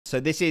So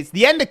this is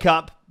the Ender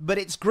Cup, but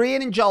it's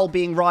Grian and Joel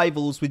being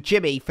rivals with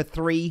Jimmy for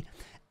 3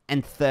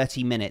 and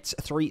 30 minutes.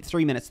 3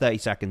 minutes, 30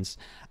 seconds.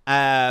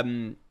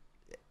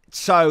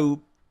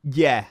 So,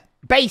 yeah.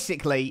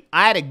 Basically,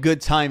 I had a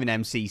good time in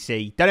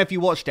MCC. Don't know if you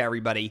watched it,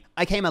 everybody.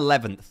 I came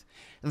 11th.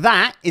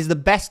 That is the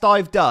best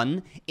I've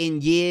done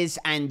in years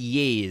and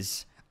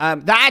years.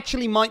 That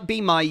actually might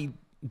be my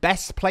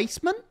best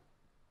placement.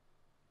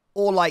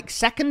 Or, like,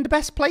 second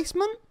best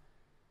placement.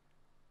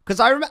 Because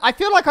I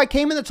feel like I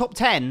came in the top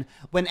 10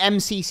 when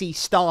MCC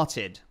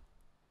started.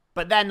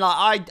 But then,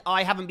 like,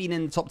 I haven't been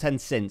in the top 10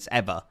 since,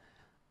 ever.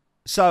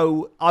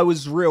 So, I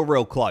was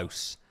real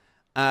close.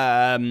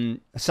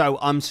 So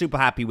I'm super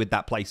happy with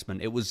that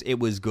placement. It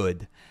was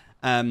good.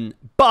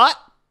 But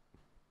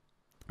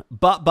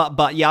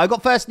yeah, I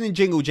got first in the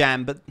Jingle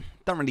Jam, but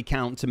don't really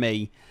count to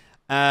me.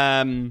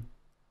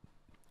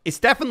 It's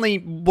definitely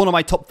one of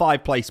my top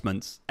 5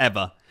 placements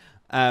ever.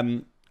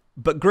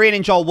 But Grian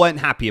and Joel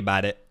weren't happy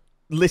about it.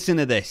 Listen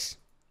to this.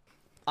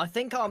 I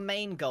think our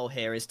main goal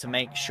here is to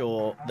make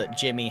sure that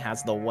Jimmy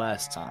has the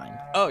worst time.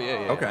 Oh,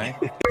 yeah. Okay.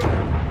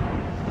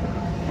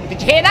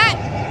 Did you hear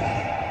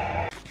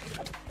that?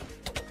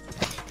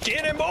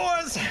 Get him,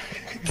 boys!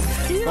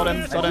 Got him.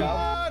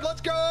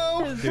 Let's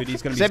go! Dude,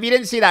 he's gonna be... So if you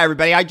didn't see that,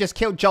 everybody, I just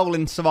killed Joel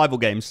in survival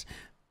games.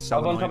 So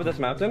on top of this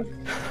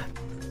mountain.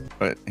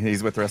 But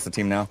he's with the rest of the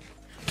team now.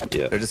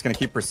 Yeah. They're just gonna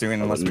keep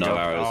pursuing unless we go.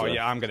 Oh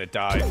yeah, I'm gonna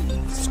die.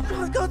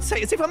 For God's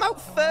sake, as if I'm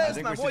out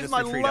first, man. What is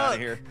my luck? Out of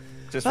here.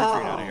 Just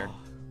retreat out of here.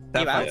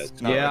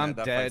 Yeah, I'm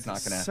dead.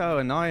 Not gonna... So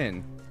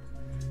annoying.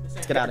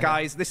 Let's get out of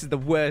Guys, this is the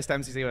worst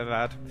MCC we've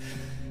ever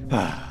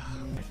had.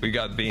 We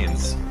got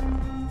beans.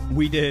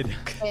 We did.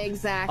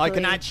 Exactly. I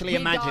can actually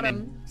imagine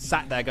him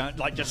sat there going,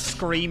 like, just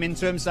screaming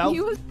to himself.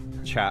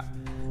 Chat,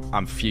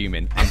 I'm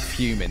fuming. I'm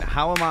fuming.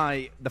 How am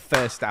I the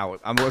first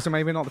out? I wasn't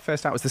maybe not the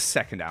first out. I was the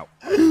second out.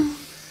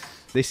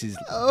 This is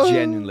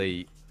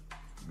genuinely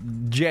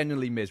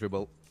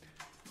miserable.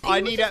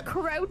 I need a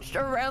crouched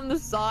around the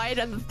side,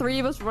 and the 3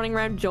 of us running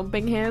around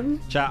jumping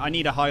him. Chat, I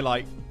need to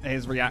highlight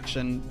his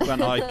reaction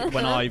when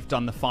I've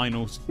done the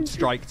final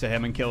strike to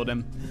him and killed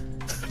him.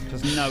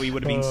 Just know he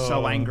would have been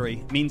so angry.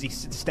 It means he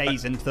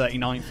stays in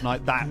 39th.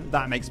 Like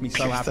that makes me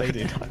so happy.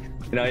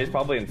 You know, he's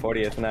probably in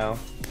 40th now.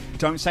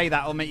 Don't say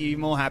that. It'll make you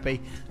more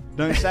happy.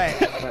 Don't say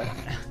it.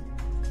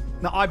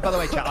 No, by the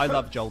way, chat, I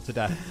love Joel to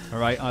death. All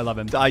right, I love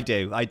him. I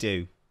do.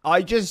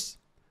 I just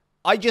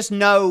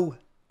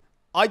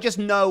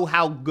know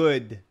how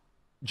good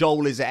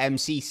Joel is at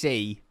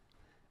MCC,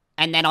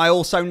 and then I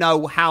also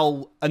know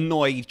how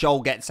annoyed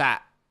Joel gets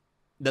at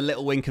the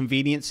little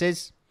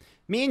inconveniences.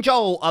 Me and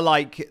Joel are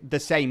like the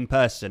same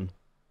person,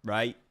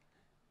 right?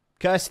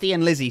 Kirsty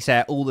and Lizzie say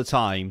it all the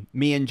time.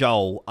 Me and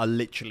Joel are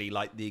literally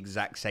like the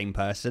exact same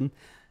person.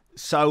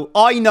 So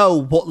I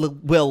know what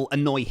will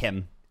annoy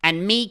him.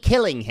 And me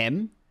killing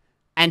him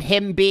and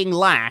him being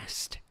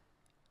last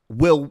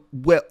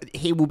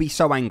he will be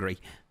so angry.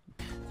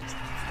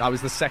 I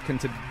was the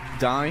second to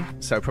die,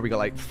 so I probably got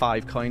like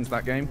 5 coins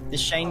that game. Did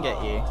Shane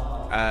get you?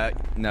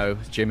 No,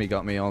 Jimmy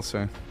got me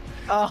also.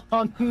 Oh,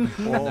 no. That's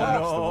the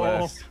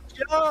worst.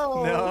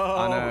 No.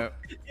 I know.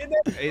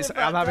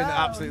 I'm having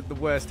absolutely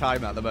the worst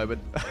time at the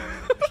moment.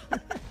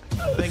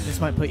 I think this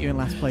might put you in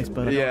last place,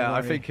 but yeah,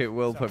 I think it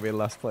will put me in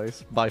last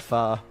place by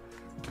far.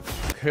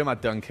 Who am I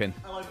dunking?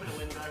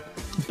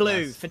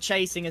 Blue for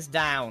chasing us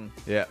down.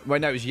 Yeah.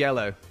 Wait, no, it was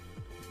yellow.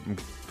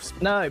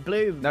 No,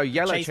 blue. No,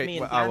 yellow chased me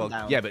and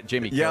down. Yeah, but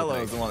Jimmy. Yellow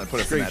is the one that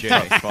put us in that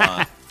Jimmy. tough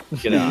spot.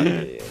 Get out of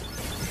here.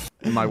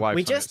 My wife.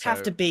 We just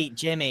have to beat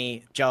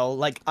Jimmy, Joel.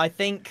 like, I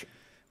think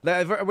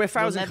we're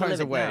 1,000 coins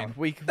away.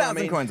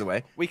 1,000 coins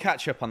away. We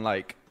catch up on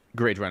like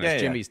grid runners. Yeah.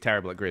 Jimmy's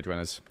terrible at grid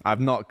runners. I've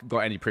not got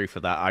any proof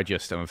of that. I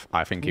just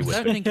I think he would.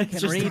 I don't think he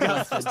can read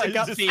us.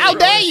 How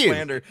dare you?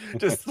 Slander.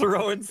 Just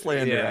throwing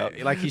slander out.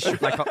 Like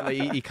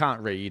he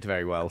can't read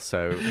very well.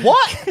 So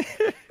What?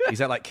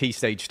 he's at like key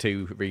stage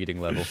 2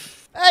 reading level.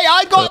 Hey,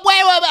 I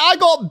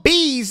got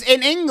B's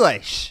in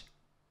English.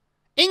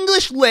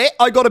 English lit,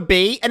 I got a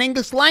B, and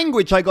English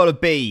language, I got a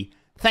B.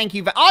 Thank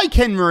you. I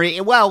can read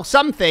it well.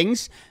 Some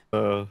things.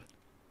 Right,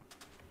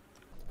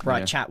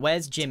 Yeah. chat.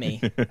 Where's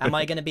Jimmy? Am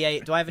I going to be?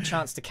 Do I have a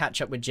chance to catch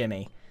up with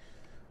Jimmy?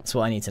 That's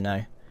what I need to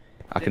know.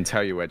 I can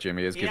tell you where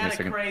Jimmy is. He Give me a had a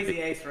second.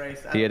 crazy ace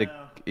race. He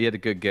had a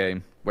good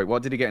game. Wait,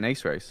 what did he get in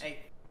ace race?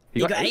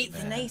 He got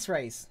 8th in ace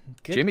race.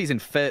 Good. Jimmy's in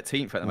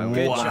 13th at the moment.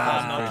 Good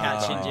job not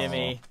catching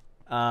Jimmy.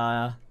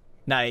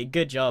 No,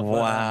 good job.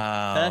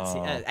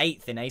 Wow.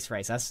 8th in ace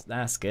race.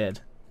 That's good.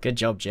 Good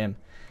job, Jim.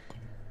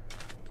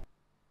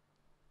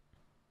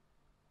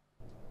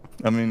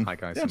 I mean, Hi,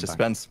 guys. yeah, it just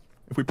depends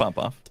if we pump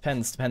off.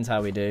 Depends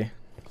how we do.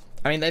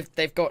 I mean,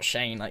 they've got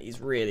Shane. Like, he's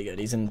really good.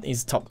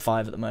 He's top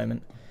 5 at the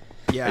moment.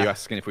 Yeah. Are you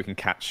asking if we can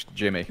catch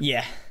Jimmy?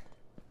 Yeah.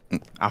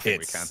 I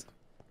think we can.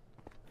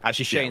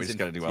 Actually, Shane's just in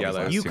gotta do well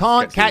yellow. You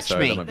can't catch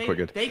me.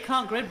 They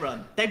can't grid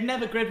run. They've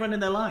never grid run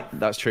in their life.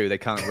 That's true. They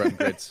can't run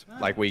grids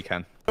like we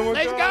can.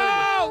 Let's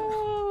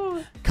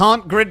go!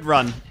 Can't grid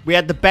run. We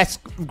had the best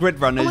grid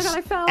runners God,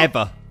 I fell.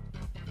 ever.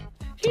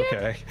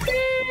 Okay.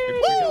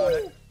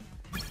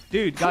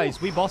 Dude, guys,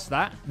 we bossed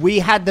that. We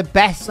had the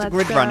best Let's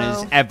grid go.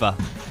 runners ever.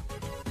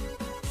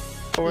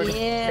 Yeah.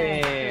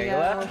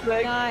 There, we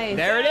go. Nice.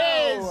 There it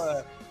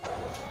is.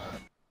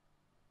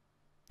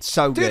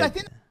 So good. Dude, I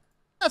think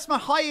that's my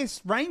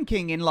highest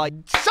ranking in like...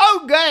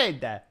 So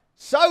good.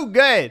 So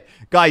good.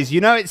 Guys,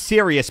 you know it's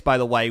serious, by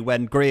the way,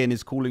 when Grian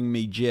is calling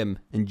me Jim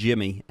and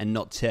Jimmy and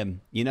not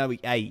Tim. You know,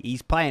 hey,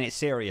 he's playing it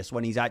serious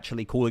when he's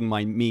actually calling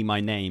me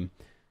my name.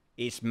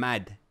 It's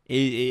mad.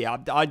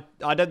 I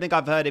don't think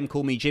I've heard him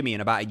call me Jimmy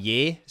in about a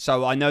year,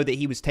 so I know that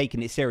he was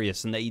taking it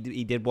serious and that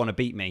he did want to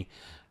beat me.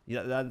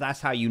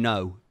 That's how you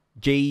know.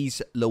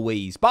 Jeez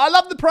Louise. But I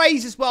love the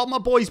praise as well. My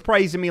boy's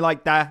praising me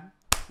like that.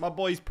 My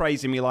boy's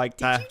praising me like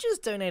that. Did you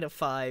just donate a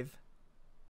 5?